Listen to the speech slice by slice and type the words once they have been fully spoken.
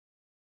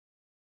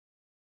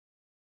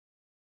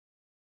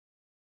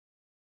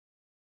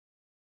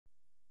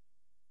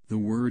The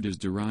word is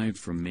derived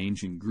from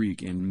ancient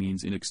Greek and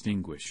means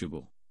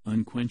inextinguishable,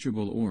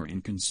 unquenchable or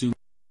inconsumable.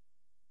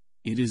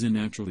 It is a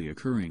naturally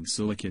occurring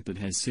silicate that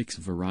has 6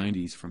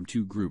 varieties from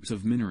 2 groups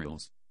of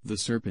minerals, the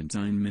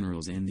serpentine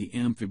minerals and the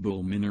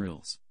amphibole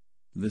minerals.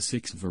 The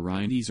 6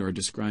 varieties are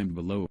described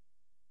below.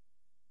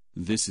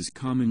 This is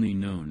commonly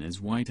known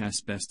as white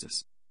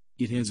asbestos.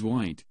 It has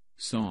white,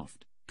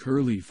 soft,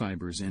 curly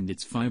fibers and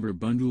its fiber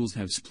bundles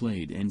have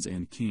splayed ends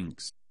and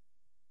kinks.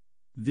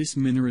 This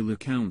mineral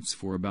accounts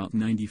for about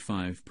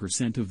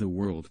 95% of the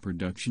world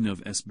production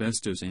of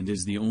asbestos and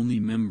is the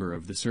only member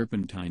of the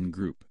serpentine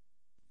group.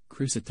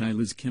 Chrysotile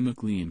is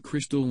chemically and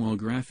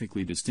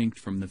crystallographically distinct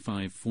from the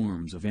 5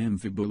 forms of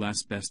amphibole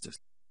asbestos.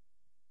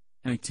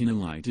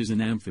 Actinolite is an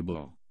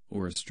amphibole,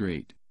 or a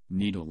straight,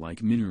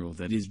 needle-like mineral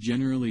that is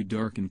generally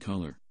dark in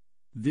color.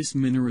 This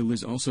mineral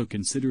is also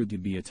considered to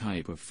be a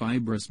type of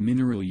fibrous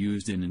mineral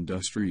used in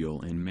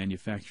industrial and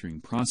manufacturing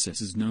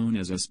processes known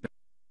as asbestos.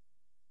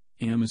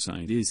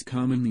 Amosite is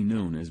commonly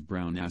known as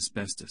brown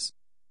asbestos.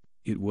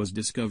 It was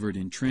discovered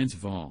in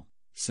Transvaal,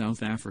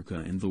 South Africa,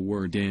 and the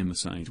word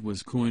Amosite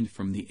was coined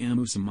from the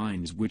Amosite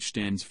mines, which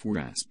stands for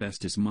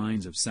Asbestos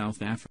Mines of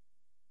South Africa.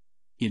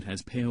 It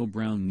has pale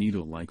brown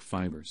needle-like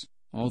fibers.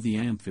 All the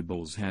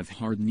amphiboles have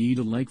hard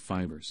needle-like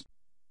fibers.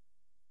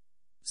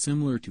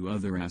 Similar to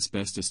other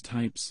asbestos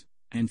types,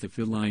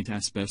 anthophylite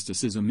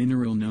asbestos is a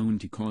mineral known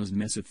to cause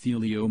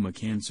mesothelioma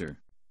cancer.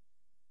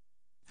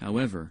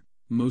 However,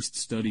 most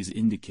studies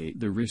indicate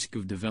the risk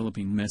of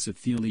developing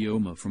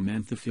mesothelioma from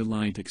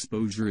anthophylite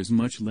exposure is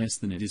much less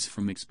than it is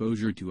from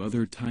exposure to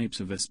other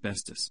types of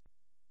asbestos.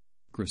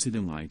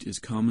 Crocidolite is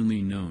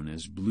commonly known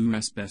as blue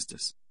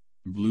asbestos.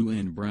 Blue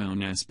and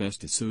brown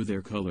asbestos owe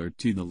their color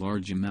to the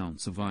large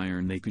amounts of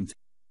iron they contain.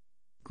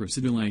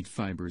 Crocidolite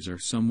fibers are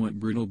somewhat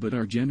brittle but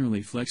are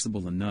generally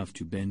flexible enough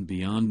to bend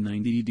beyond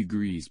 90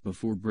 degrees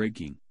before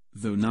breaking,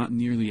 though not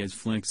nearly as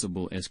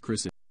flexible as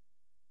chrysotile.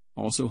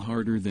 Also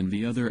harder than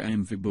the other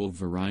amphibole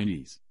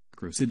varieties,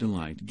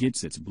 Crocidolite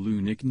gets its blue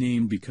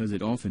nickname because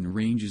it often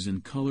ranges in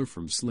color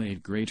from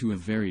slate gray to a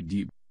very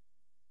deep.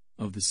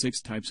 Of the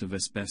 6 types of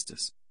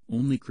asbestos,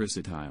 only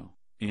chrysotile,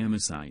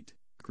 amosite,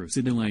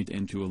 Crocidolite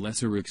and to a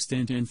lesser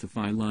extent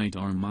anthophylite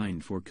are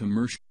mined for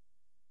commercial.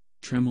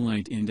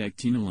 Tremolite and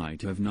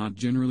actinolite have not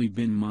generally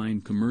been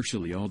mined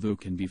commercially, although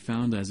can be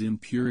found as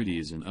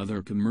impurities in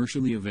other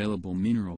commercially available minerals.